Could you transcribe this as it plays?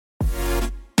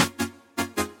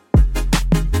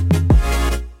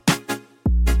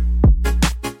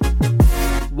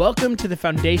Welcome to the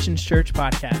Foundations Church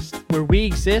podcast, where we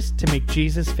exist to make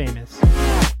Jesus famous.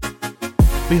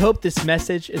 We hope this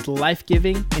message is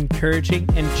life-giving, encouraging,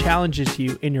 and challenges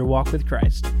you in your walk with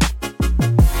Christ.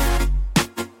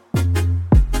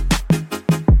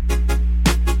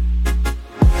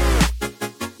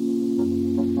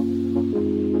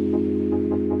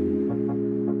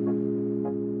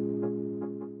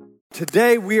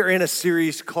 Today we are in a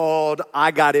series called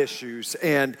I Got Issues,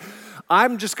 and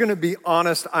I'm just going to be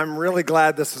honest, I'm really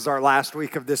glad this is our last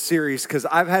week of this series because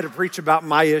I've had to preach about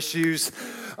my issues,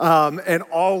 and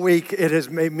all week it has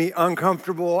made me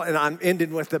uncomfortable, and I'm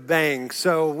ending with a bang.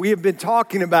 So we have been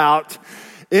talking about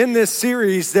in this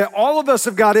series that all of us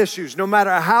have got issues. No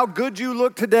matter how good you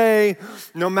look today,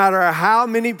 no matter how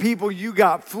many people you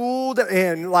got fooled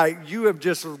and like you have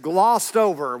just glossed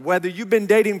over, whether you've been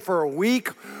dating for a week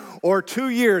or 2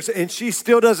 years and she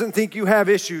still doesn't think you have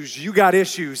issues, you got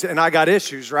issues and I got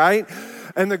issues, right?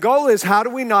 And the goal is, how do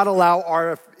we not allow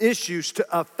our issues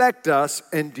to affect us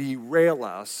and derail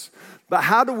us? But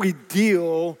how do we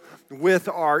deal with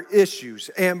our issues?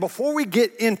 And before we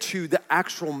get into the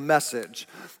actual message,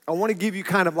 I want to give you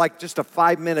kind of like just a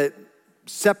 5-minute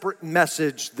separate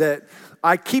message that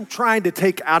I keep trying to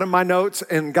take out of my notes,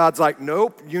 and God's like,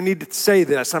 nope, you need to say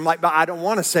this. I'm like, but I don't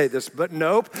want to say this, but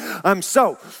nope.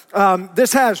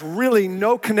 This has really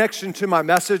no connection to my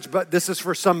message, but this is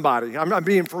for somebody. I'm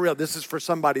being for real. This is for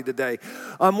somebody today.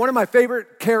 One of my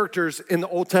favorite characters in the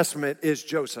Old Testament is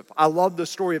Joseph. I love the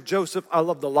story of Joseph. I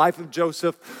love the life of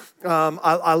Joseph.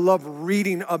 I love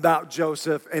reading about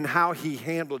Joseph and how he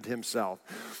handled himself.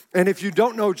 And if you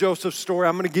don't know Joseph's story,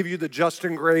 I'm going to give you the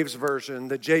Justin Graves version,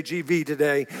 the JGV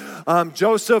today.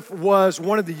 Joseph was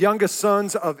one of the youngest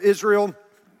sons of Israel,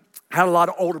 had a lot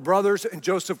of older brothers, and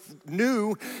Joseph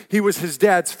knew he was his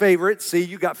dad's favorite. See,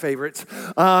 you got favorites.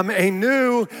 He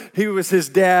knew he was his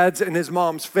dad's and his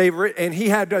mom's favorite, and he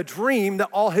had a dream that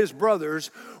all his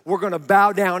brothers were going to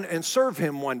bow down and serve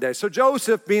him one day. So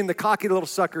Joseph, being the cocky little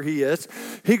sucker he is,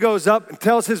 he goes up and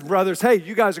tells his brothers, hey,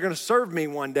 you guys are going to serve me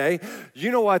one day.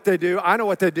 You know what they do. I know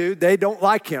what they do. They don't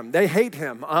like him. They hate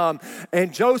him.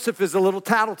 And Joseph is a little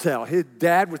tattletale. His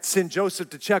dad would send Joseph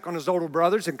to check on his older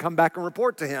brothers and come back and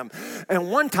report to him.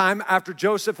 And one time after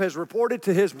Joseph has reported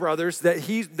to his brothers that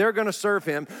they're going to serve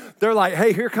him, they're like,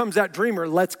 hey, here comes that dreamer.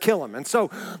 Let's kill him. And so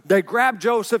they grab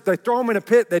Joseph. They throw him in a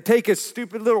pit. They take his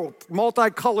stupid little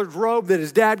multicolored robe that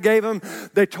his dad gave him.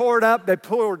 They tore it up. They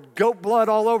poured goat blood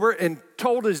all over and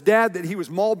told his dad that he was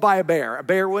mauled by a bear. A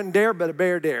bear wouldn't dare, but a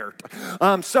bear dared.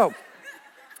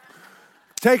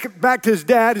 Take it back to his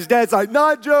dad. His dad's like,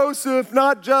 not Joseph,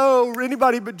 not Joe,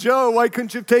 anybody but Joe. Why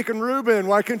couldn't you have taken Reuben?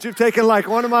 Why couldn't you have taken like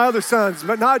one of my other sons,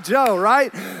 but not Joe,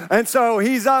 right? And so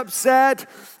he's upset.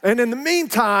 And in the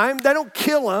meantime, they don't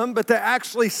kill him, but they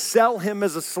actually sell him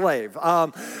as a slave.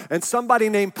 And somebody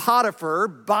named Potiphar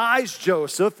buys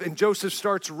Joseph, and Joseph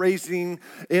starts raising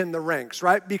in the ranks,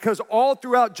 right? Because all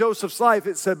throughout Joseph's life,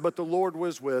 it said, but the Lord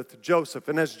was with Joseph.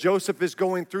 And as Joseph is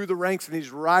going through the ranks and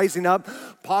he's rising up,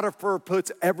 Potiphar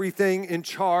puts everything in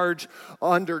charge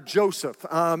under Joseph.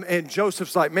 And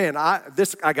Joseph's like, man, I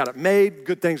got it made.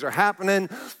 Good things are happening.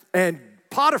 And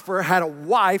Potiphar had a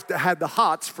wife that had the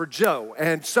hots for Joe.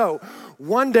 And so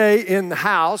one day in the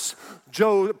house,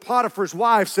 Potiphar's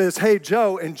wife says, hey,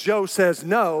 Joe, and Joe says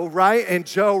no, right? And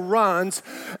Joe runs,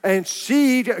 and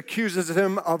she accuses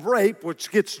him of rape,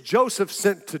 which gets Joseph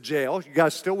sent to jail. You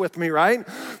guys still with me, right?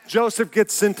 Joseph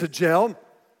gets sent to jail.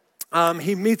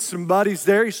 He meets some buddies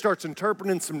there. He starts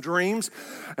interpreting some dreams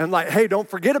and like, hey, don't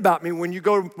forget about me when you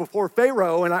go before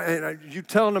Pharaoh and you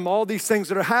telling him all these things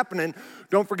that are happening.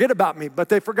 Don't forget about me. But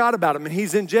they forgot about him, and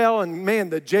he's in jail. And man,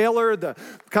 the jailer, the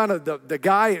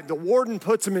guy, the warden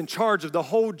puts him in charge of the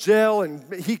whole jail,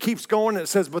 and he keeps going. And it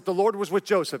says, but the Lord was with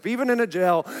Joseph, even in a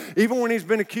jail, even when he's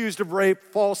been accused of rape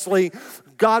falsely.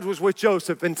 God was with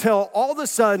Joseph until all of a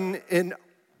sudden,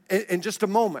 in just a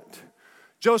moment,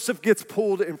 Joseph gets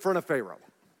pulled in front of Pharaoh.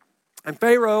 And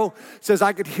Pharaoh says,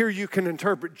 I could hear you can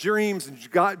interpret dreams. And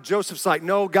Joseph's like,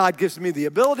 no, God gives me the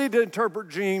ability to interpret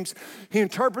dreams. He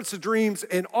interprets the dreams.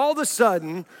 And all of a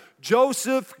sudden,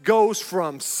 Joseph goes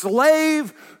from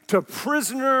slave to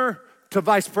prisoner to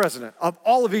vice president of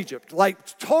all of Egypt,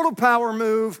 like total power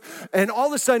move. And all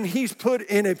of a sudden he's put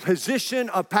in a position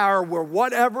of power where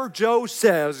whatever Joe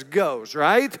says goes,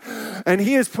 right? And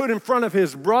he is put in front of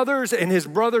his brothers, and his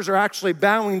brothers are actually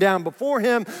bowing down before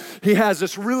him. He has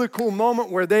this really cool moment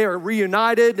where they are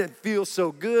reunited. It feels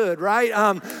so good,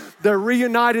 right? They're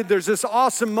reunited. There's this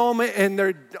awesome moment, and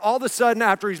they're all of a sudden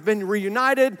after he's been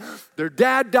reunited, their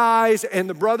dad dies, and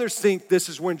the brothers think this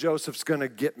is when Joseph's gonna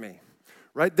get me.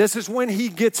 right? This is when he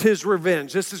gets his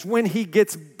revenge. This is when he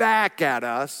gets back at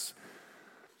us.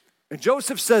 And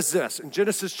Joseph says this in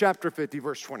Genesis chapter 50,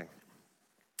 verse 20.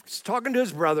 He's talking to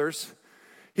his brothers.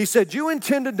 He said, you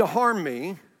intended to harm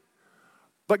me,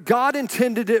 but God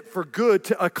intended it for good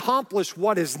to accomplish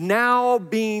what is now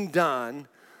being done,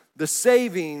 the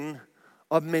saving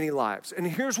of many lives. And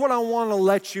here's what I want to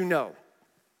let you know.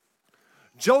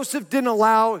 Joseph didn't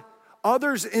allow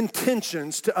others'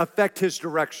 intentions to affect his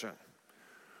direction.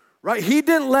 Right? He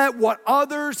didn't let what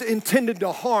others intended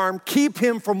to harm keep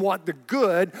him from what the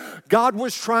good God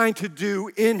was trying to do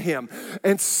in him.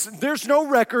 And there's no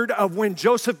record of when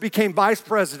Joseph became vice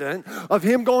president, of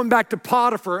him going back to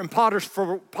Potiphar and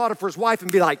Potiphar's wife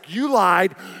and be like, you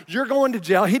lied, you're going to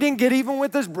jail. He didn't get even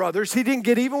with his brothers. He didn't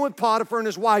get even with Potiphar and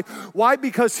his wife. Why?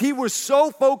 Because he was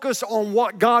so focused on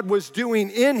what God was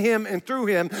doing in him and through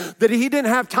him that he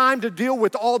didn't have time to deal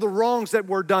with all the wrongs that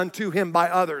were done to him by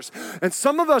others. And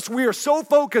some of us, we are so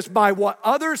focused by what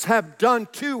others have done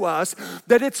to us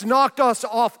that it's knocked us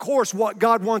off course what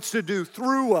God wants to do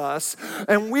through us.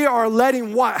 And we are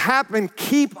letting what happened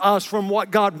keep us from what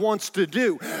God wants to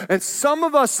do. And some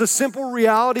of us, the simple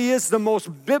reality is the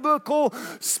most biblical,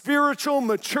 spiritual,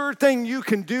 mature thing you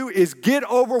can do is get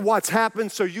over what's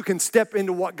happened so you can step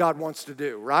into what God wants to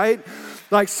do, right?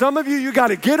 Like some of you, you got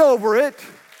to get over it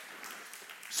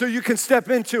so you can step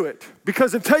into it.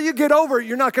 Because until you get over it,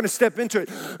 you're not going to step into it.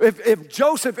 If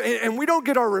Joseph, and we don't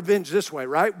get our revenge this way,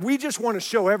 right? We just want to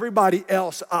show everybody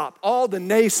else up. All the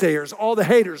naysayers, all the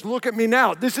haters, look at me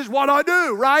now. This is what I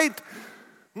do, right?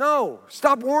 No,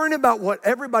 stop worrying about what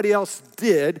everybody else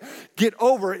did. Get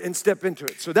over it and step into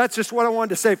it. So that's just what I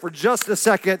wanted to say for just a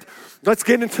second. Let's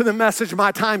get into the message.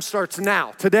 My time starts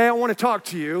now. Today I want to talk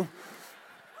to you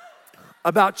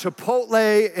about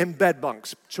Chipotle and bed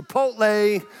bunks.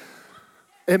 Chipotle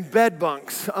and bed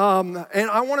bunks. And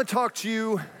I want to talk to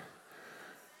you.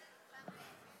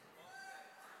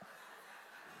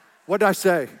 What did I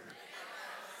say?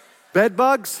 Bed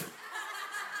bugs?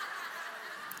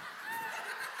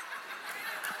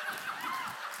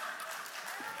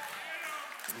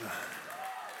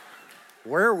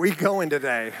 Where are we going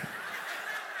today?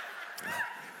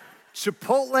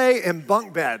 Chipotle and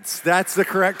bunk beds. That's the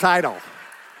correct title.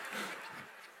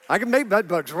 I can make bed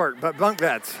bugs work, but bunk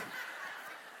beds.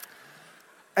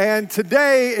 And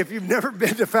today, if you've never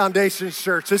been to Foundation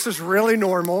Church, this is really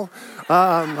normal.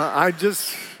 I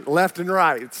just left and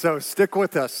right, so stick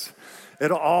with us.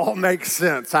 It'll all make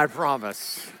sense, I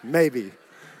promise. Maybe.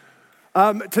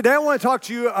 Today I want to talk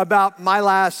to you about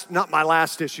not my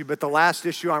last issue, but the last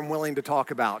issue I'm willing to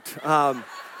talk about.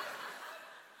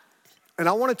 And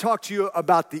I want to talk to you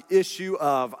about the issue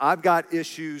of I've got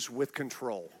issues with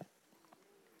control.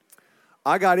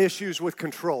 I got issues with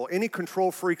control. Any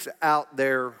control freaks out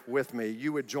there with me,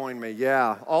 you would join me.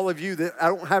 Yeah, all of you that I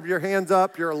don't have your hands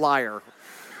up, you're a liar.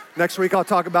 Next week I'll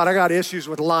talk about I got issues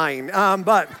with lying.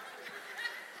 But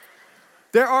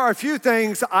there are a few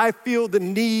things I feel the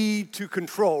need to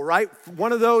control, right?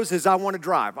 One of those is I want to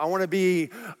drive. I want to be,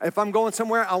 if I'm going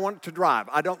somewhere, I want to drive.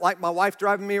 I don't like my wife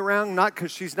driving me around, not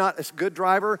because she's not a good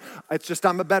driver. It's just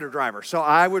I'm a better driver. So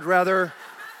I would rather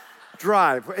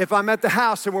drive. If I'm at the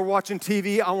house and we're watching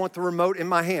TV, I want the remote in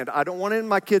my hand. I don't want it in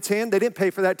my kid's hand. They didn't pay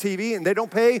for that TV, and they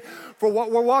don't pay for what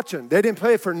we're watching. They didn't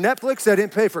pay for Netflix. They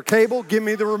didn't pay for cable. Give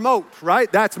me the remote,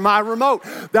 right? That's my remote.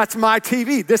 That's my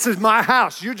TV. This is my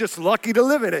house. You're just lucky to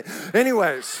live in it.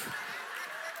 Anyways.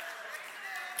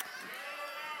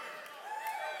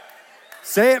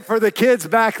 Say it for the kids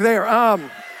back there.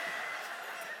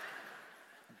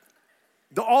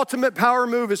 The ultimate power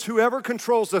move is whoever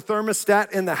controls the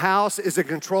thermostat in the house is in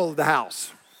control of the house.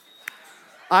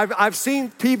 I've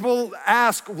seen people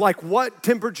ask, like, what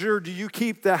temperature do you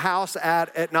keep the house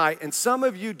at night? And some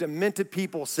of you demented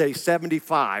people say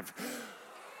 75.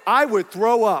 I would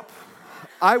throw up.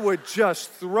 I would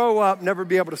just throw up, never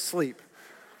be able to sleep.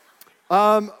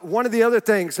 One of the other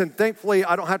things, and thankfully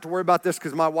I don't have to worry about this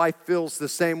because my wife feels the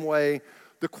same way,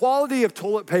 the quality of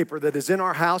toilet paper that is in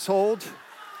our household.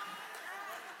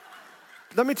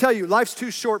 Let me tell you, life's too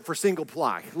short for single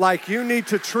ply. Like, you need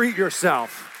to treat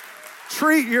yourself.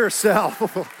 Treat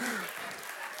yourself.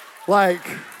 Like,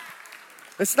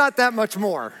 it's not that much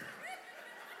more.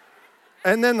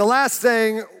 And then the last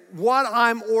thing, what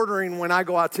I'm ordering when I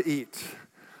go out to eat.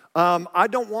 I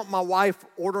don't want my wife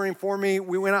ordering for me.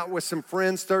 We went out with some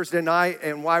friends Thursday night,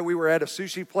 and while we were at a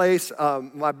sushi place,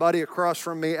 my buddy across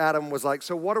from me, Adam, was like,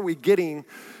 so what are we getting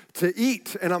to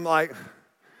eat? And I'm like,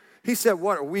 he said,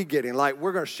 what are we getting? Like,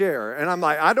 we're going to share. And I'm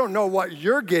like, I don't know what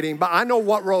you're getting, but I know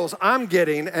what rolls I'm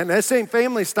getting. And this ain't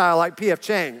family style like P.F.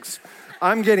 Chang's.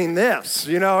 I'm getting this,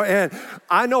 and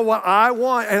I know what I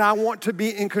want, and I want to be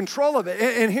in control of it.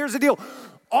 And here's the deal.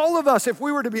 All of us, if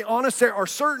we were to be honest, there are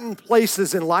certain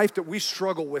places in life that we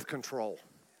struggle with control.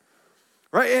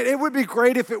 Right? It would be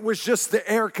great if it was just the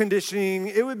air conditioning.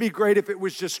 It would be great if it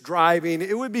was just driving.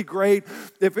 It would be great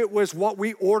if it was what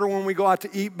we order when we go out to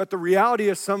eat. But the reality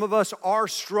is some of us, our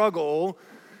struggle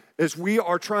is we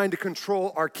are trying to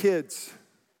control our kids.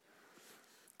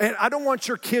 And I don't want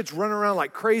your kids running around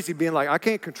like crazy being like, I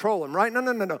can't control them, right?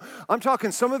 No. I'm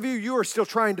talking some of you are still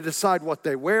trying to decide what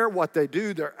they wear, what they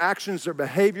do, their actions, their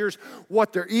behaviors,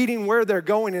 what they're eating, where they're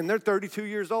going, and they're 32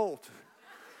 years old.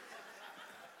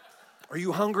 Are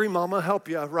you hungry? Mama, help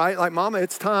you, right? Like, mama,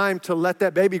 it's time to let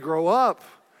that baby grow up,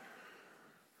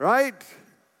 right?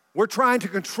 We're trying to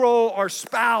control our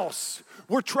spouse.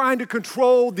 We're trying to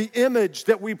control the image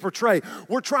that we portray.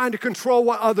 We're trying to control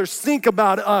what others think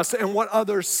about us and what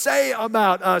others say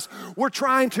about us. We're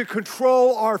trying to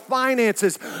control our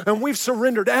finances, and we've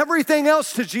surrendered everything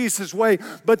else to Jesus' way,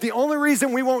 but the only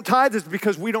reason we won't tithe is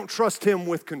because we don't trust him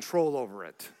with control over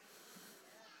it,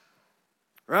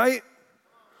 right?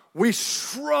 We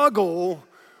struggle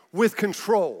with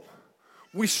control.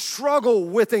 We struggle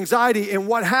with anxiety, and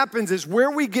what happens is where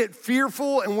we get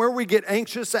fearful and where we get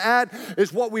anxious at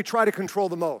is what we try to control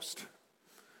the most.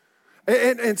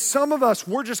 And some of us,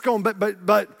 we're just going,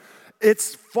 but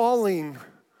it's falling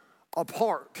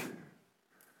apart.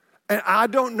 And I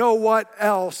don't know what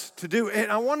else to do.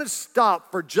 And I want to stop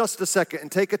for just a second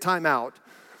and take a time out.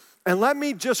 And let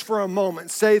me just for a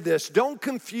moment say this. Don't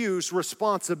confuse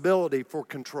responsibility for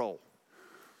control.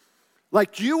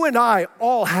 Like you and I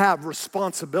all have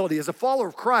responsibility. As a follower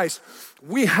of Christ,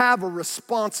 we have a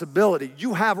responsibility.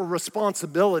 You have a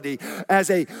responsibility as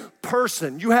a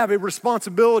person. You have a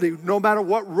responsibility no matter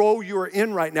what role you are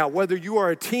in right now, whether you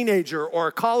are a teenager or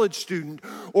a college student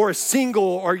or a single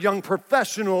or young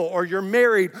professional or you're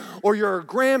married or you're a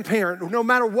grandparent. No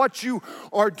matter what you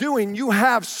are doing, you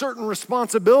have certain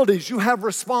responsibilities. You have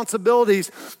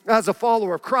responsibilities as a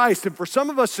follower of Christ. And for some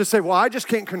of us to say, well, I just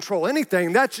can't control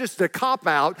anything, that's just a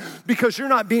cop-out because you're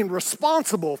not being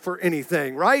responsible for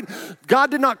anything, right?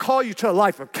 God did not call you to a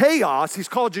life of chaos. He's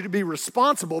called you to be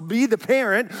responsible, be the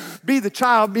parent, be the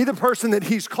child, be the person that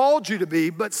he's called you to be.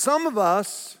 But some of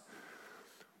us,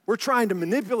 we're trying to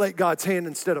manipulate God's hand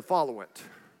instead of follow it,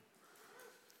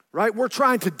 right? We're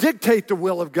trying to dictate the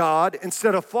will of God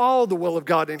instead of follow the will of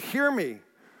God. And hear me,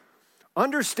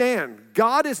 understand,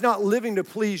 God is not living to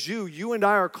please you. You and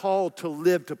I are called to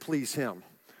live to please him.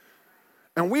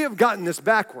 And we have gotten this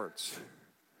backwards.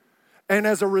 And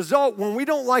as a result, when we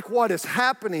don't like what is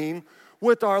happening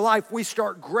with our life, we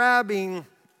start grabbing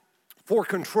for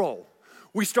control.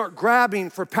 We start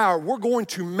grabbing for power. We're going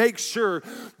to make sure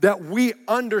that we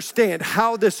understand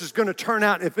how this is going to turn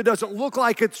out. If it doesn't look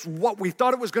like it's what we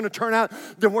thought it was going to turn out,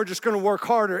 then we're just going to work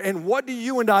harder. And what do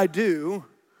you and I do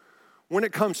when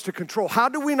it comes to control? How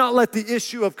do we not let the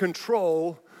issue of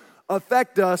control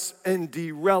affect us and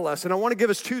derail us? And I want to give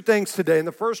us two things today. And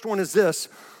the first one is this.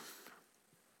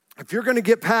 If you're going to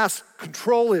get past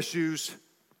control issues,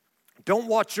 don't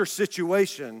watch your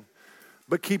situation,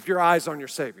 but keep your eyes on your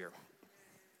Savior.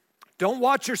 Don't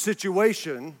watch your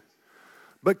situation,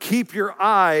 but keep your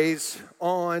eyes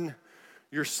on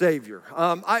your Savior.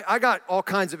 I got all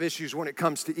kinds of issues when it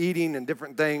comes to eating and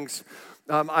different things.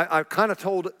 I kind of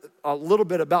told a little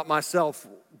bit about myself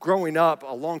growing up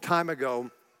a long time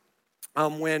ago.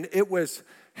 When it was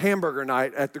hamburger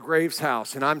night at the Graves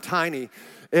house, and I'm tiny,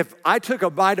 if I took a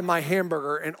bite of my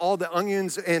hamburger and all the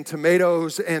onions and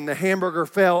tomatoes and the hamburger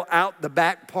fell out the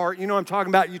back part, you know what I'm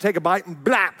talking about? You take a bite and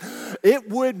blah, it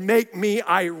would make me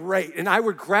irate. And I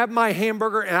would grab my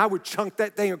hamburger and I would chunk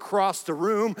that thing across the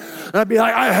room. And I'd be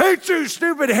like, I hate you,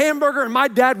 stupid hamburger. And my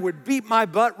dad would beat my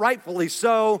butt, rightfully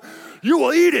so. You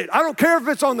will eat it. I don't care if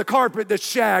it's on the carpet that's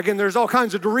shag and there's all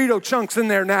kinds of Dorito chunks in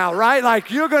there now, right?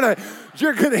 Like you're gonna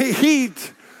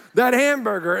eat that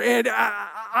hamburger. And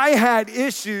I had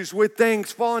issues with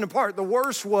things falling apart. The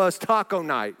worst was taco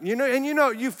night.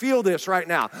 You feel this right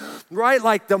now, right?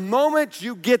 Like the moment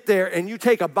you get there and you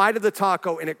take a bite of the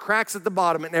taco and it cracks at the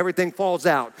bottom and everything falls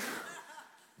out.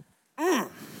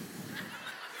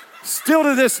 Still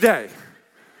to this day.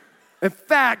 In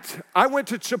fact, I went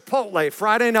to Chipotle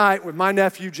Friday night with my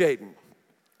nephew, Jaden.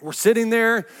 We're sitting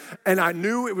there, and I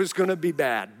knew it was going to be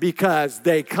bad because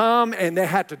they come and they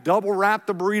had to double wrap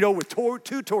the burrito with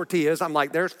two tortillas. I'm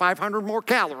like, there's 500 more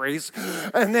calories.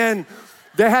 And then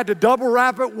they had to double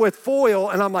wrap it with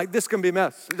foil, and I'm like, this is going to be a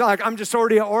mess. Like, I'm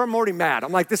already mad.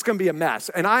 I'm like, this is going to be a mess.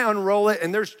 And I unroll it,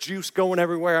 and there's juice going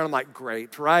everywhere, and I'm like,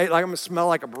 great, right? Like, I'm going to smell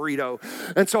like a burrito.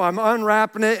 And so I'm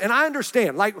unwrapping it, and I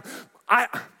understand. Like,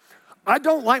 I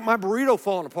don't like my burrito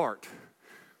falling apart.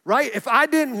 right? If I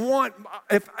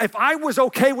was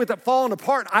okay with it falling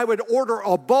apart, I would order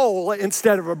a bowl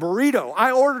instead of a burrito.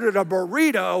 I ordered a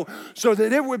burrito so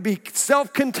that it would be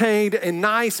self-contained and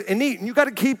nice and neat. And you got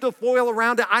to keep the foil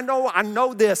around it. I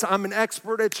know this. I'm an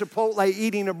expert at Chipotle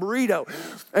eating a burrito.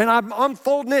 And I'm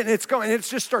unfolding it and it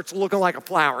just starts looking like a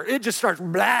flower. It just starts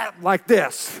blah, like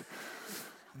this.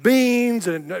 Beans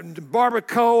and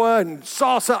barbacoa and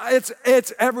salsa,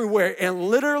 it's everywhere. And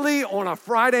literally on a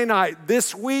Friday night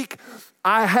this week,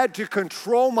 I had to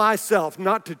control myself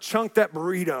not to chunk that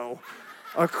burrito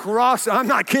across, I'm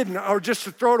not kidding, or just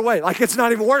to throw it away. Like it's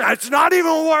not even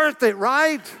worth it,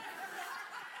 right?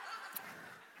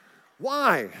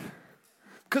 Why?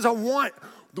 Because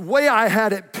the way I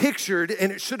had it pictured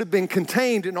and it should have been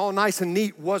contained and all nice and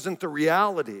neat wasn't the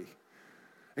reality.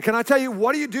 And can I tell you,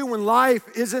 what do you do when life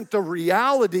isn't the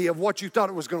reality of what you thought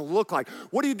it was going to look like?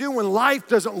 What do you do when life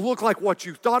doesn't look like what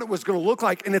you thought it was going to look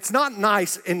like, and it's not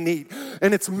nice and neat,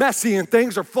 and it's messy, and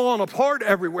things are falling apart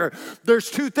everywhere?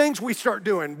 There's two things we start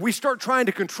doing. We start trying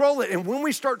to control it, and when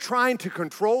we start trying to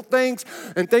control things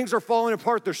and things are falling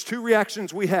apart, there's two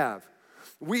reactions we have.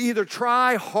 We either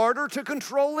try harder to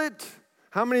control it.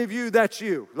 How many of you, that's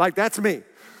you? Like, that's me.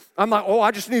 I'm like,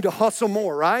 I just need to hustle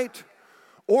more, right?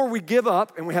 Or we give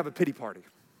up and we have a pity party.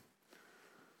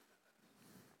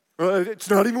 It's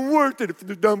not even worth it if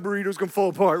the dumb burrito's gonna fall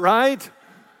apart, right?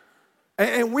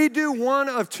 And we do one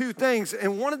of two things.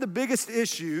 And one of the biggest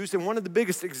issues and one of the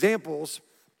biggest examples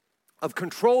of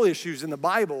control issues in the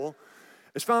Bible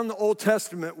is found in the Old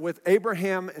Testament with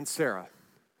Abraham and Sarah.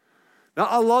 Now,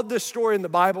 I love this story in the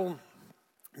Bible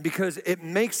because it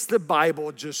makes the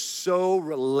Bible just so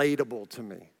relatable to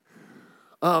me.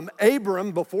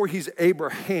 Abram, before he's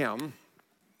Abraham,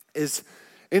 is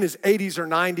in his 80s or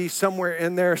 90s, somewhere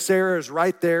in there. Sarah is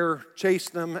right there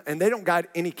chasing them, and they don't got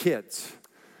any kids.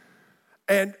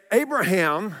 And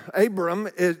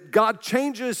God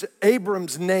changes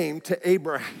Abram's name to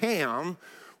Abraham,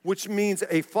 which means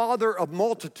a father of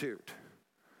multitude.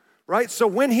 Right? So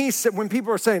when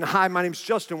people are saying, "Hi, my name's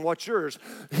Justin, what's yours?"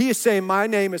 He is saying, "My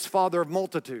name is father of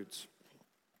multitudes."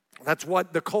 That's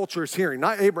what the culture is hearing.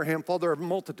 Not Abraham, father of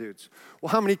multitudes.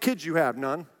 Well, how many kids you have?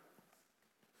 None.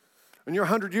 And you're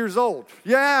 100 years old.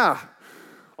 Yeah.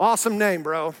 Awesome name,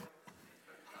 bro.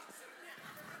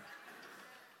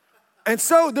 And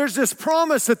so there's this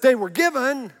promise that they were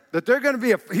given that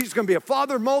he's going to be a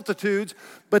father of multitudes,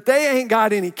 but they ain't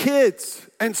got any kids.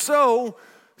 And so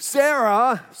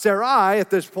Sarai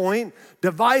at this point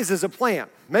devises a plan.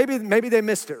 Maybe they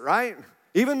missed it, right?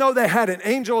 Even though they had an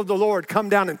angel of the Lord come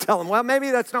down and tell them, well,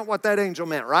 maybe that's not what that angel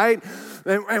meant, right?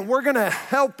 And we're going to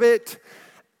help it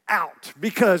out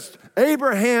because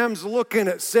Abraham's looking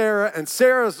at Sarah and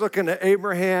Sarah's looking at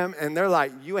Abraham and they're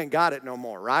like, you ain't got it no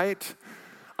more, right?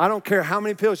 I don't care how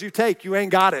many pills you take, you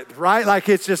ain't got it, right? Like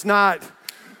it's just not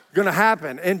going to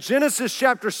happen. In Genesis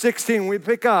chapter 16, we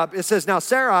pick up, it says, now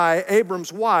Sarai,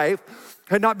 Abram's wife,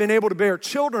 had not been able to bear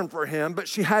children for him, but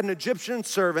she had an Egyptian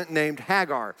servant named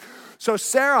Hagar. So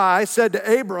Sarai said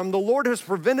to Abram, the Lord has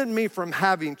prevented me from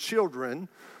having children.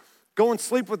 Go and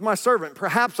sleep with my servant.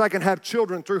 Perhaps I can have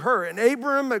children through her. And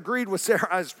Abram agreed with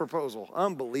Sarai's proposal.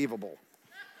 Unbelievable.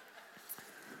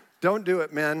 Don't do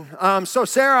it, men. So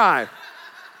Sarai,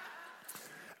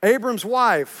 Abram's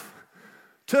wife,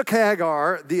 took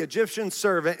Hagar, the Egyptian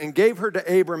servant, and gave her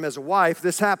to Abram as a wife.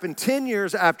 This happened 10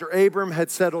 years after Abram had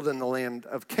settled in the land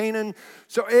of Canaan.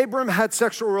 So Abram had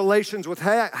sexual relations with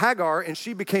Hagar, and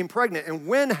she became pregnant. And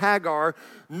when Hagar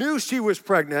knew she was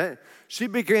pregnant, she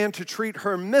began to treat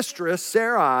her mistress,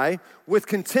 Sarai, with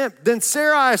contempt. Then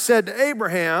Sarai said to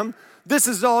Abraham, this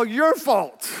is all your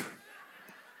fault.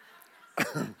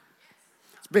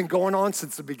 It's been going on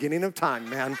since the beginning of time,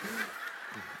 man.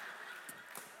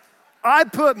 I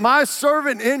put my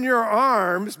servant in your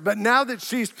arms, but now that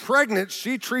she's pregnant,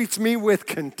 she treats me with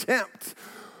contempt.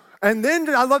 And then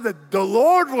I love that the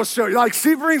Lord will show you, like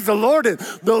she brings the Lord in.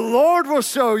 The Lord will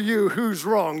show you who's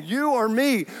wrong, you or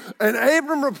me. And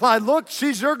Abram replied, look,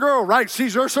 she's your girl, right?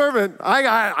 She's your servant.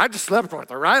 I just slept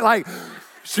with her, right? Like,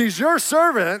 she's your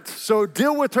servant, so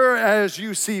deal with her as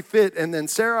you see fit. And then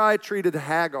Sarai treated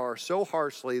Hagar so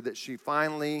harshly that she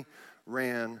finally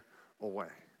ran away.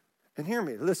 And hear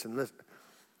me, listen.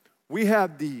 We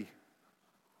have the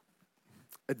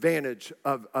advantage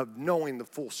of knowing the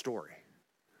full story.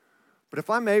 But if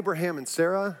I'm Abraham and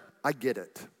Sarah, I get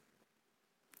it.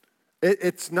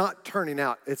 It's not turning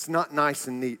out. It's not nice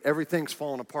and neat. Everything's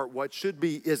falling apart. What should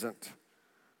be isn't.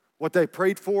 What they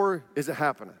prayed for isn't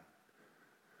happening.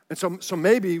 And so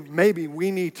maybe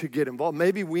we need to get involved.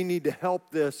 Maybe we need to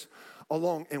help this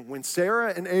along. And when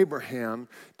Sarah and Abraham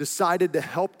decided to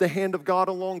help the hand of God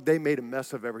along, they made a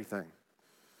mess of everything.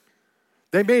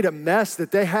 They made a mess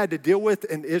that they had to deal with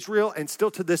in Israel, and still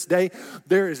to this day,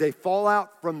 there is a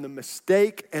fallout from the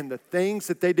mistake and the things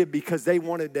that they did because they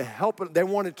wanted to help it. They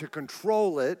wanted to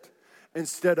control it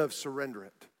instead of surrender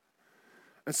it.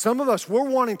 And some of us, we're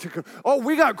wanting to,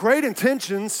 we got great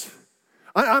intentions.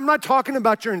 I'm not talking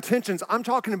about your intentions. I'm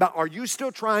talking about, are you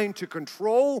still trying to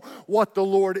control what the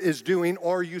Lord is doing,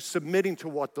 or are you submitting to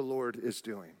what the Lord is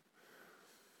doing?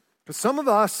 Because some of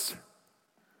us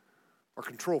are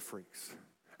control freaks.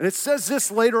 And it says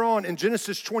this later on in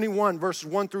Genesis 21, verses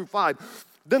 1 through 5.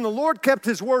 Then the Lord kept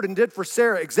his word and did for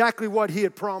Sarah exactly what he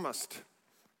had promised.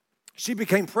 She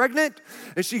became pregnant,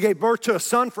 and she gave birth to a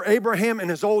son for Abraham in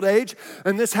his old age,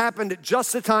 and this happened at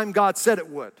just the time God said it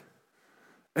would.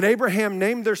 And Abraham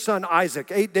named their son Isaac.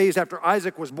 8 days after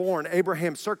Isaac was born,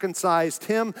 Abraham circumcised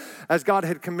him as God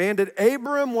had commanded.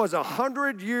 Abram was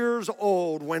 100 years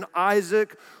old when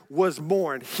Isaac was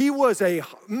born.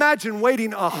 Imagine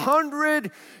waiting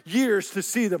 100 years to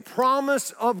see the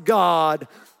promise of God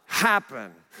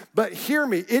happen. But hear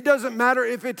me, it doesn't matter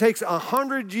if it takes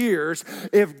 100 years.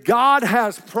 If God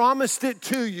has promised it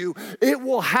to you, it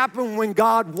will happen when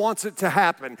God wants it to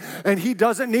happen. And he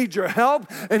doesn't need your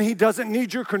help, and he doesn't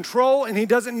need your control, and he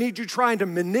doesn't need you trying to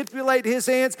manipulate his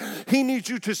hands. He needs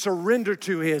you to surrender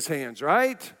to his hands,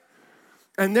 right?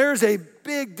 And there's a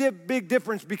big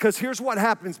difference, because here's what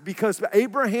happens. Because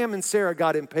Abraham and Sarah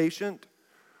got impatient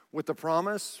with the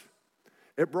promise,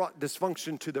 it brought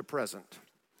dysfunction to the present.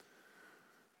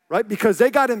 Right? Because they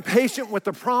got impatient with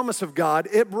the promise of God,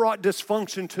 it brought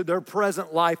dysfunction to their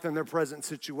present life and their present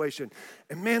situation.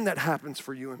 And man, that happens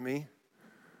for you and me.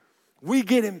 We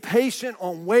get impatient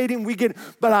on waiting.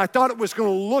 But I thought it was going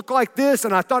to look like this,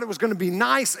 and I thought it was going to be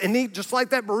nice and neat, just like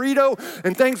that burrito,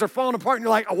 and things are falling apart, and you're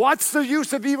like, what's the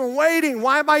use of even waiting?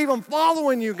 Why am I even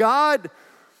following you, God?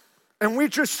 And we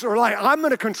just are like, I'm going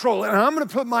to control it, and I'm going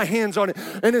to put my hands on it.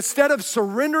 And instead of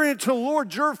surrendering it to the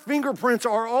Lord, your fingerprints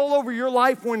are all over your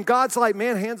life when God's like,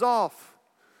 man, hands off.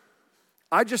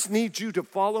 I just need you to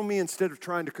follow me instead of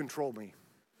trying to control me.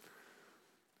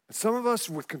 And some of us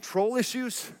with control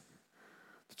issues,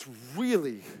 it's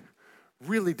really,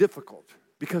 really difficult.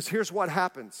 Because here's what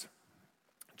happens.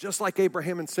 Just like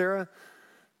Abraham and Sarah,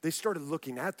 they started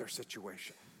looking at their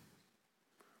situation.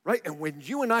 Right? And when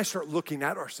you and I start looking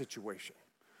at our situation,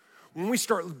 when we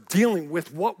start dealing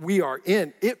with what we are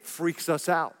in, it freaks us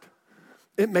out.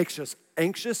 It makes us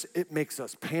anxious. It makes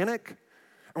us panic.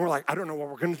 And we're like, I don't know what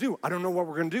we're going to do. I don't know what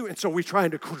we're going to do. And so we try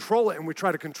to control it, and we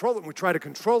try to control it, and we try to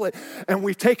control it. And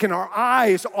we've taken our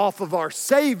eyes off of our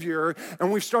Savior,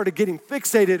 and we've started getting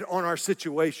fixated on our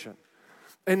situation.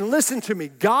 And listen to me,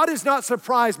 God is not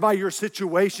surprised by your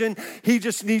situation. He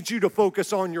just needs you to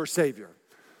focus on your Savior.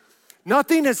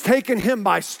 Nothing has taken him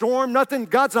by storm.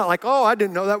 God's not like, I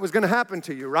didn't know that was going to happen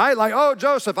to you, right? Like,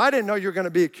 Joseph, I didn't know you were going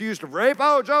to be accused of rape.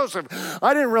 Joseph,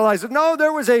 I didn't realize it. No,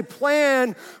 there was a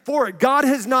plan for it. God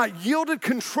has not yielded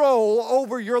control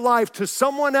over your life to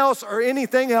someone else or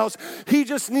anything else. He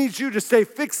just needs you to stay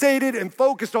fixated and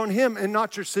focused on him and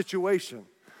not your situation.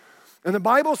 And the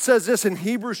Bible says this in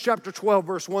Hebrews chapter 12,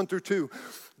 verse 1 through 2.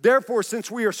 Therefore, since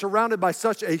we are surrounded by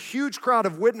such a huge crowd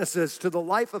of witnesses to the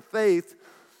life of faith,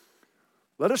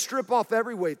 let us strip off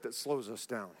every weight that slows us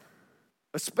down,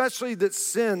 especially that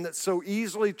sin that so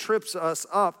easily trips us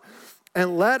up,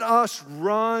 and let us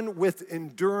run with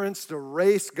endurance the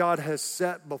race God has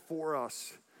set before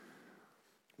us.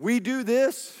 We do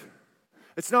this.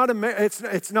 It's not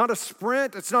a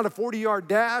sprint. It's not a 40-yard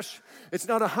dash. It's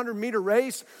not a 100-meter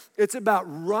race. It's about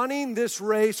running this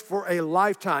race for a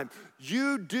lifetime.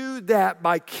 You do that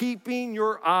by keeping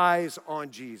your eyes on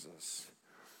Jesus,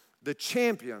 the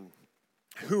champion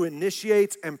who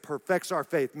initiates and perfects our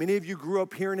faith. Many of you grew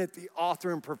up hearing it, the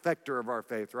author and perfecter of our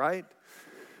faith, right?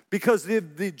 Because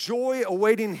the joy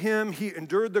awaiting him, he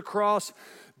endured the cross,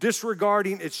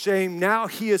 disregarding its shame. Now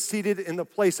he is seated in the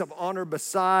place of honor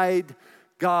beside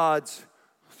God's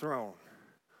throne.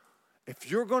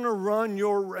 If you're going to run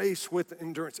your race with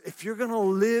endurance, if you're going to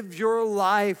live your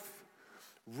life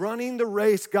running the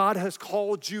race God has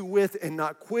called you with, and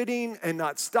not quitting and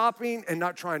not stopping and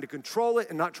not trying to control it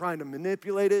and not trying to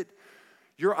manipulate it,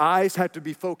 your eyes have to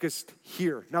be focused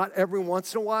here. Not every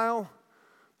once in a while,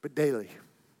 but daily.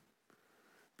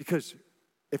 Because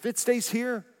if it stays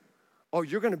here,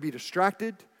 you're going to be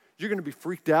distracted. You're going to be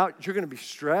freaked out. You're going to be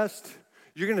stressed.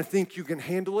 You're going to think you can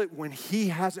handle it when he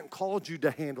hasn't called you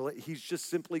to handle it. He's just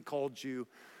simply called you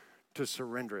to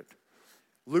surrender it.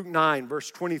 Luke 9, verse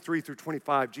 23 through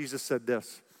 25, Jesus said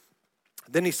this.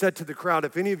 Then he said to the crowd,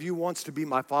 if any of you wants to be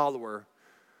my follower,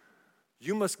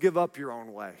 You must give up your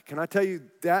own way. Can I tell you,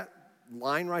 that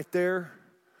line right there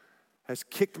has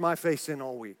kicked my face in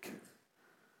all week.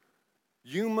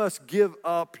 You must give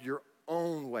up your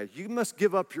own way. You must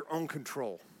give up your own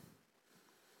control.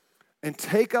 And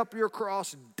take up your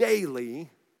cross daily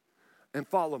and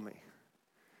follow me.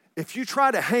 If you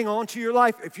try to hang on to your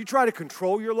life, if you try to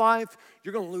control your life,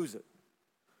 you're going to lose it.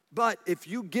 But if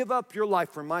you give up your life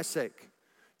for my sake,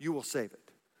 you will save it.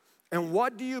 And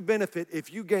what do you benefit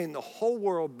if you gain the whole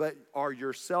world but are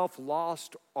yourself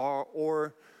lost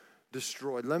or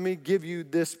destroyed? Let me give you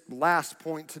this last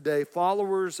point today.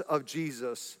 Followers of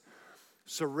Jesus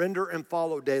surrender and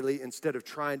follow daily instead of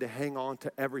trying to hang on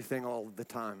to everything all the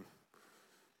time.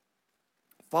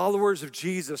 Followers of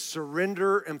Jesus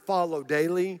surrender and follow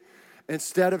daily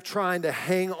instead of trying to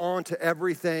hang on to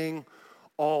everything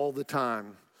all the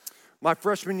time. My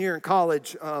freshman year in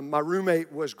college, my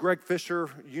roommate was Greg Fisher.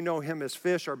 You know him as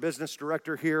Fish, our business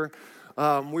director here.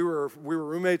 We were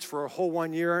roommates for a whole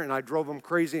 1 year, and I drove him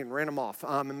crazy and ran him off.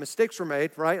 And mistakes were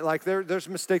made, right? Like there's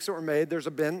mistakes that were made. There's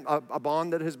a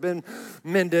bond that has been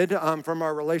mended from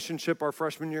our relationship our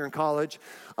freshman year in college.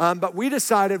 But we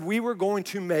decided we were going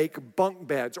to make bunk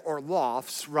beds or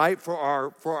lofts, right, for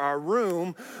our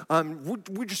room.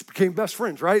 We just became best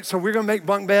friends, right? So we're going to make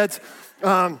bunk beds.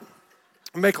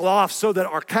 Make lofts so that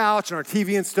our couch and our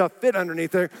TV and stuff fit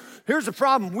underneath there. Here's the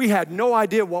problem. We had no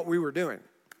idea what we were doing.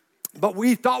 But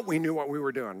we thought we knew what we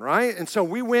were doing, right? And so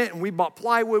we went and we bought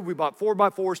plywood. We bought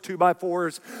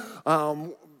 4x4s,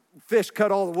 2x4s. Fish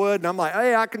cut all the wood. And I'm like,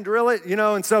 hey, I can drill it,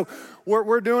 And so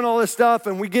we're doing all this stuff.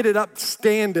 And we get it up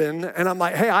standing. And I'm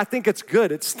like, hey, I think it's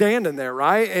good. It's standing there,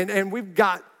 right? And we've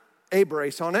got a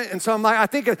brace on it. And so I'm like, I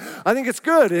think it's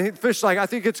good. And Fish's like, I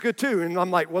think it's good too. And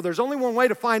I'm like, well, there's only one way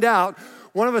to find out.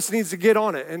 One of us needs to get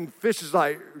on it. And Fish is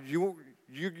like, you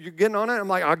getting on it? I'm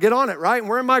like, I'll get on it, right? And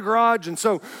we're in my garage. And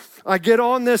so I get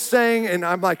on this thing and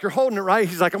I'm like, you're holding it, right?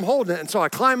 He's like, I'm holding it. And so I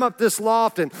climb up this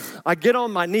loft and I get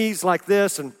on my knees like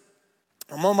this. And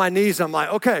I'm on my knees. I'm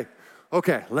like, okay,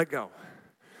 let go.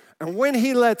 And when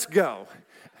he lets go,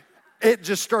 it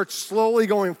just starts slowly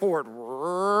going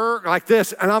forward like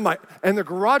this. And I'm like, and the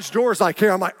garage door is like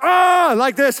here. I'm like,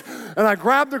 like this. And I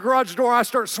grab the garage door. I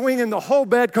start swinging. The whole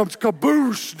bed comes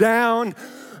kaboosh down.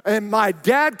 And my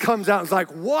dad comes out and is like,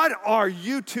 what are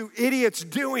you two idiots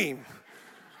doing?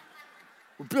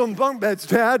 We're building bunk beds,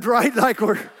 Dad, right? Like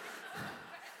we're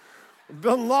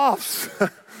building lofts.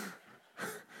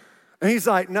 And he's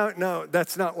like, no,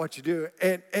 that's not what you do.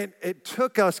 And it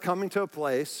took us coming to a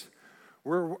place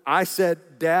where I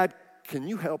said, Dad, can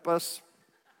you help us?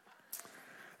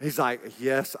 He's like,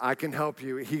 yes, I can help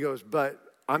you. He goes, but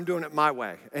I'm doing it my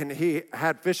way. And he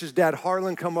had Fish's dad,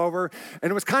 Harlan, come over.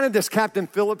 And it was kind of this Captain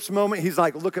Phillips moment. He's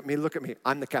like, look at me.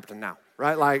 I'm the captain now,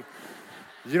 right? Like,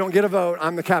 you don't get a vote.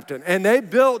 I'm the captain. And they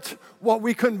built what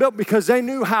we couldn't build because they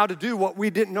knew how to do what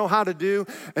we didn't know how to do.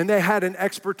 And they had an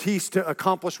expertise to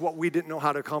accomplish what we didn't know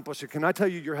how to accomplish. And can I tell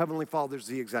you, your Heavenly Father's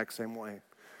the exact same way.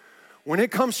 When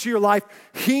it comes to your life,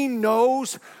 He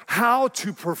knows how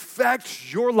to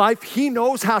perfect your life. He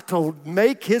knows how to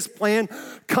make His plan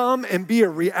come and be a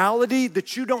reality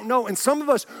that you don't know. And some of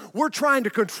us, we're trying to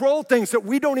control things that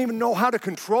we don't even know how to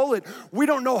control it. We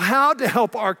don't know how to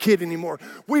help our kid anymore.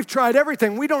 We've tried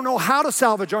everything. We don't know how to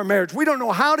salvage our marriage. We don't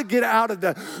know how to get out of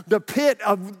the pit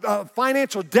of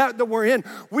financial debt that we're in.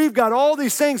 We've got all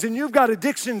these things, and you've got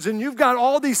addictions, and you've got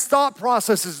all these thought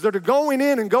processes that are going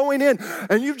in,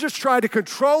 and you've just tried to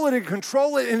control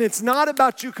it, and it's not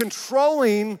about you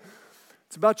controlling,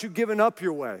 it's about you giving up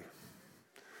your way.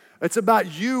 It's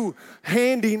about you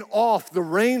handing off the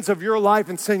reins of your life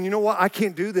and saying, you know what, I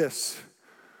can't do this,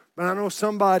 but I know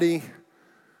somebody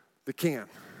that can.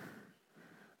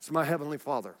 It's my Heavenly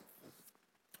Father.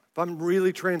 If I'm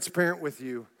really transparent with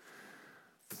you,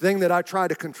 the thing that I try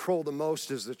to control the most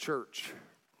is the church.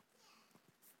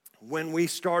 When we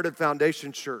started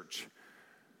Foundation Church,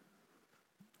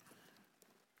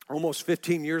 almost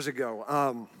 15 years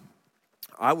ago,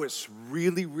 I was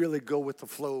really, really go with the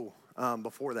flow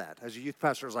before that. As a youth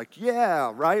pastor, I was like,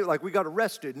 yeah, right? Like we got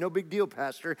arrested. No big deal,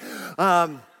 pastor.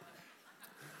 Now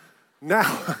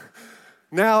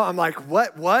I'm like,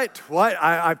 what?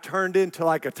 I've turned into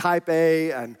like a type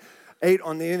A and 8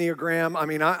 on the Enneagram. I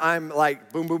mean, I'm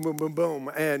like boom, boom, boom, boom,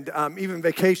 boom. And even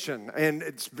vacation. And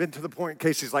it's been to the point,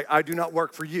 Casey's like, I do not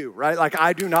work for you, right? Like,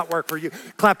 I do not work for you.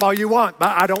 Clap all you want, but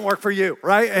I don't work for you,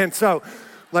 right? And so,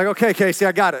 like, okay, Casey,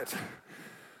 I got it.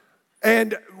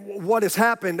 And what has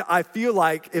happened, I feel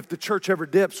like if the church ever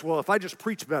dips, well, if I just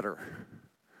preach better,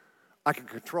 I can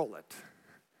control it.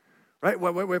 right?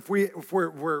 Well, if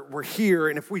we're here,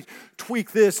 and if we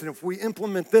tweak this, and if we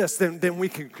implement this, then we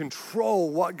can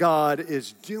control what God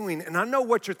is doing. And I know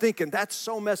what you're thinking. That's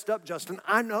so messed up, Justin.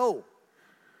 I know.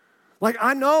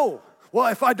 I know. Well,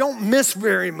 if I don't miss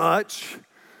very much,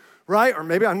 right? Or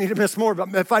maybe I need to miss more,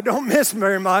 but if I don't miss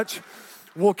very much,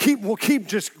 we'll keep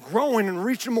just growing and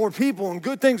reaching more people, and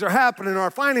good things are happening, and our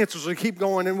finances will keep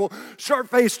going, and we'll start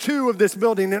phase 2 of this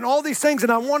building, and all these things,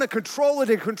 and I want to control it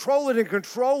and control it and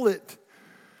control it.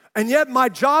 And yet my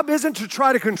job isn't to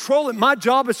try to control it. My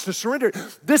job is to surrender it.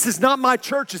 This is not my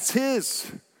church, it's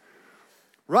his.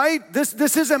 Right?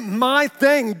 This isn't my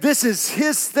thing. This is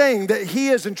his thing that he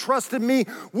has entrusted me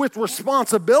with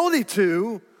responsibility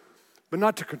to, but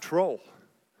not to control.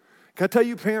 Can I tell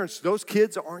you, parents, those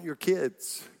kids aren't your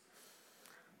kids.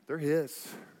 They're his.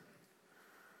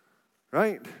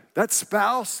 Right? That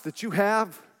spouse that you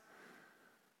have,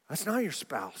 that's not your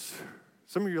spouse.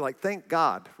 Some of you are like, thank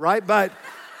God, right? But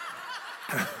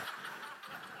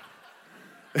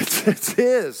it's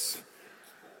his.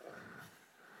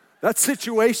 That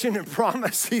situation and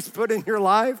promise he's put in your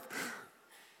life,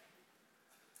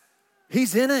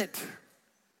 he's in it.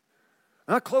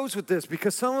 And I'll close with this,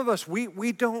 because some of us, we're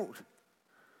at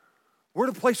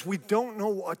a place we don't know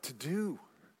what to do.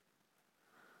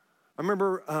 I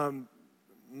remember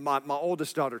my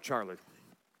oldest daughter, Charlie,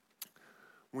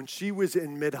 when she was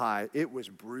in mid-high, it was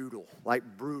brutal, like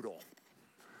brutal.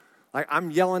 Like, I'm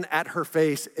yelling at her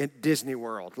face at Disney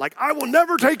World. Like, I will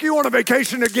never take you on a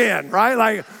vacation again, right?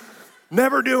 Like,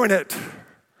 never doing it.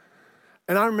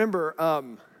 And I remember,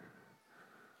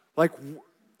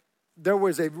 there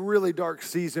was a really dark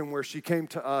season where she came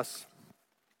to us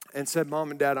and said,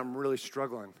 Mom and Dad, I'm really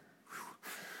struggling.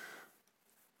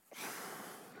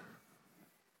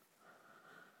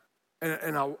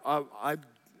 And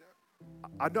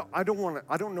I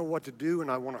don't know what to do, and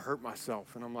I want to hurt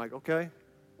myself. And I'm like, okay.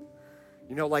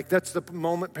 You know, like, that's the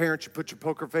moment, parents, you put your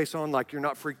poker face on, like you're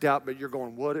not freaked out, but you're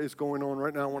going, what is going on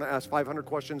right now? I want to ask 500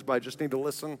 questions, but I just need to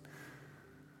listen.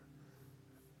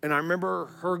 And I remember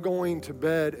her going to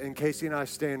bed and Casey and I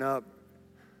staying up.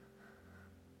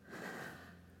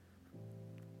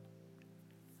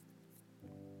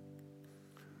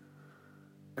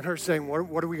 And her saying,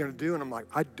 what are we going to do? And I'm like,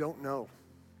 I don't know.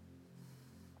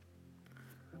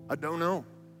 I don't know.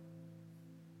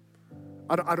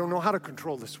 I don't know how to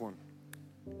control this one.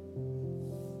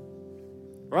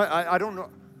 Right? I don't know.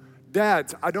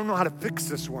 Dads, I don't know how to fix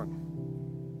this one.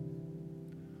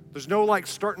 There's no like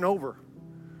starting over.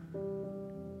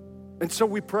 And so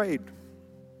we prayed.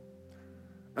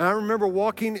 And I remember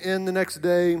walking in the next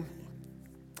day,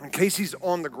 and Casey's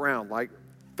on the ground, like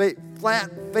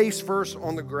flat face first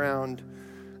on the ground,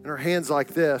 and her hands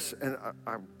like this. And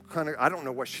I don't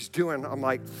know what she's doing. I'm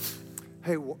like,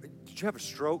 hey, did you have a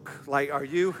stroke? Like, are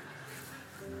you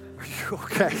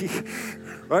okay?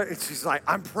 Right? And she's like,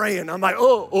 I'm praying. I'm like,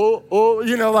 oh,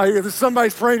 you know, like if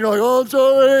somebody's praying, you're like, oh, I'm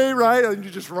sorry, right? And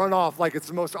you just run off like it's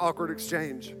the most awkward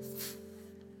exchange.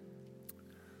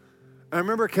 I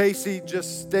remember Casey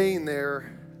just staying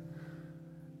there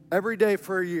every day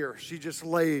for a year. She just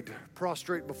laid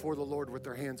prostrate before the Lord with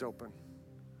her hands open,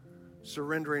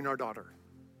 surrendering our daughter.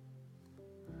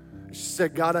 She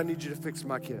said, God, I need you to fix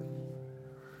my kid.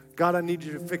 God, I need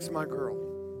you to fix my girl.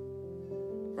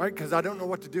 Right? Because I don't know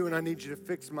what to do, and I need you to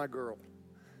fix my girl.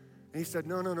 And he said,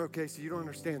 no, Casey, you don't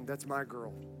understand. That's my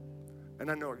girl. And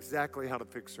I know exactly how to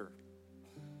fix her.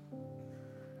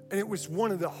 And it was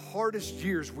one of the hardest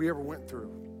years we ever went through.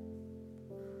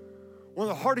 One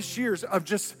of the hardest years of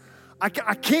just, I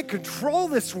can't control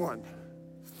this one.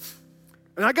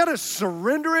 And I got to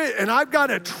surrender it, and I've got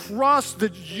to trust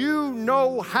that you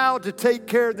know how to take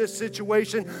care of this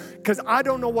situation, because I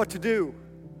don't know what to do.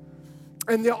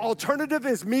 And the alternative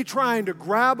is me trying to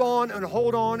grab on and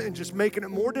hold on and just making it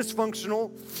more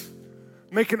dysfunctional,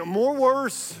 making it more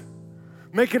worse,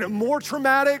 making it more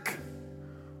traumatic.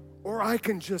 Or I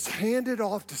can just hand it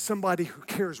off to somebody who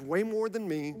cares way more than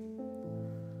me,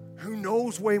 who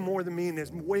knows way more than me, and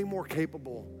is way more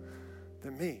capable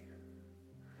than me.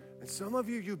 And some of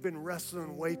you, you've been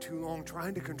wrestling way too long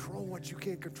trying to control what you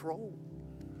can't control.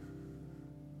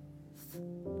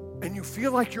 And you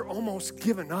feel like you're almost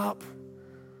giving up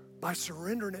by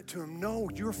surrendering it to him. No,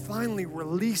 you're finally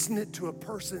releasing it to a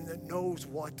person that knows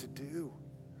what to do.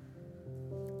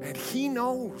 And he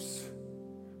knows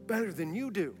better than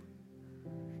you do.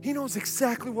 He knows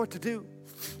exactly what to do.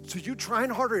 So you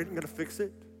trying harder isn't going to fix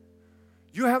it.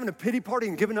 You having a pity party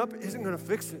and giving up isn't going to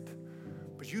fix it.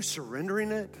 But you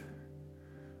surrendering it,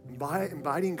 and by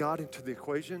inviting God into the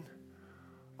equation,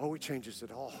 oh, it changes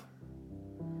it all.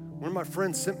 One of my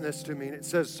friends sent this to me, and it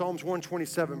says, Psalms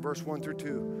 127, verse 1 through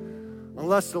 2.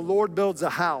 Unless the Lord builds a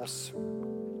house,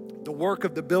 the work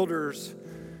of the builders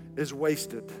is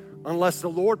wasted. Unless the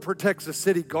Lord protects a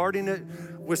city, guarding it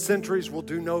with sentries will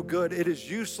do no good. It is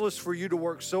useless for you to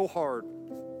work so hard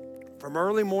from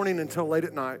early morning until late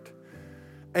at night,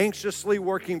 anxiously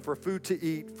working for food to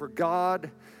eat, for God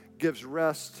gives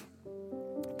rest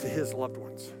to his loved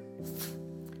ones.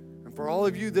 And for all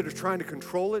of you that are trying to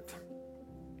control it,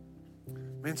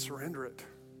 man, surrender it.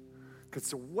 Because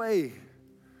it's a way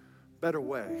better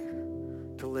way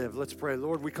to live. Let's pray.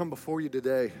 Lord, we come before you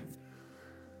today.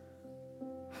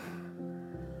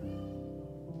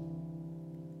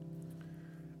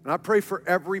 And I pray for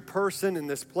every person in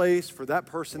this place, for that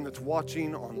person that's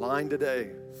watching online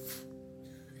today.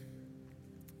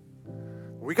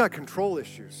 We got control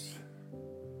issues.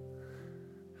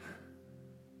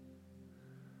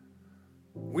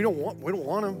 We don't want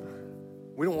them.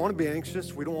 We don't want to be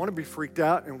anxious. We don't want to be freaked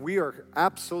out. And we are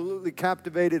absolutely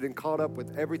captivated and caught up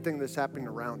with everything that's happening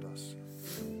around us.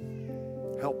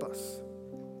 Help us.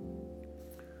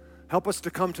 Help us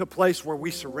to come to a place where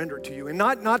we surrender to you. And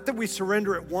not that we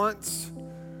surrender it once.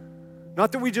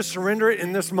 Not that we just surrender it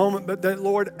in this moment, but that,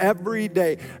 Lord, every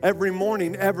day, every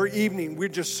morning, every evening, we're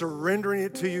just surrendering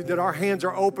it to you, that our hands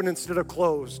are open instead of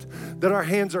closed, that our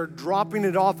hands are dropping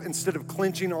it off instead of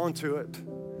clenching onto it.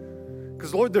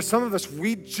 Because, Lord, there's some of us,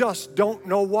 we just don't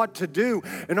know what to do.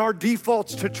 And our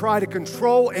default's to try to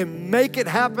control and make it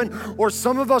happen. Or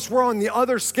some of us, we're on the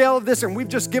other scale of this and we've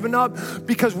just given up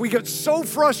because we get so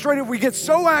frustrated. We get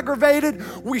so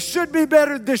aggravated. We should be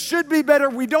better. This should be better.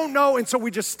 We don't know. And so we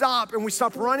just stop and we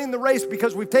stop running the race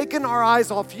because we've taken our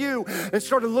eyes off you and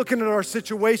started looking at our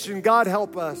situation. God,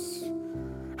 help us.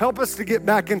 Help us to get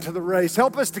back into the race.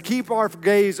 Help us to keep our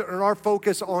gaze and our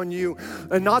focus on you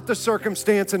and not the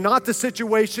circumstance and not the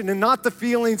situation and not the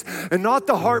feelings and not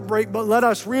the heartbreak, but let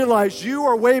us realize you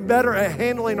are way better at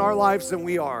handling our lives than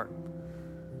we are.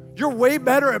 You're way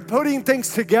better at putting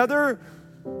things together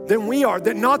than we are,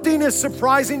 that nothing is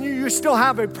surprising you. You still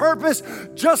have a purpose,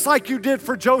 just like you did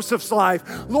for Joseph's life.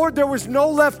 Lord, there was no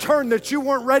left turn that you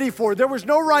weren't ready for. There was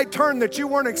no right turn that you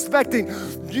weren't expecting.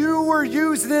 You were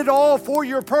using it all for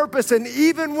your purpose. And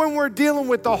even when we're dealing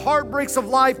with the heartbreaks of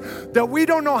life that we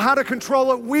don't know how to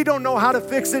control it, we don't know how to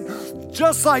fix it,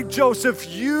 just like Joseph,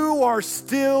 you are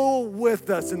still with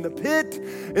us in the pit,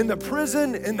 in the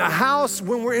prison, in the house,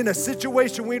 when we're in a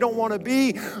situation we don't want to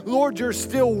be. Lord, you're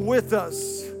still with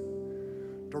us,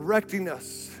 directing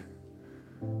us,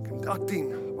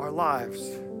 conducting our lives.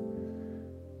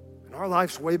 And our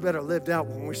life's way better lived out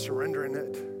when we surrender in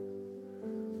it.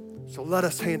 So let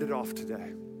us hand it off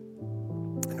today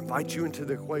and invite you into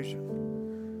the equation.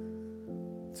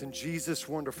 It's in Jesus'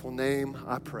 wonderful name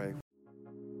I pray.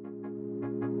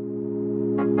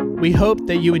 We hope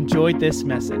that you enjoyed this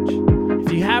message.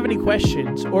 If you have any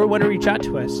questions or want to reach out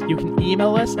to us, you can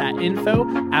email us at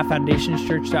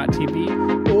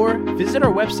info@foundationschurch.tv or visit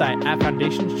our website at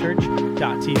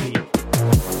foundationschurch.tv.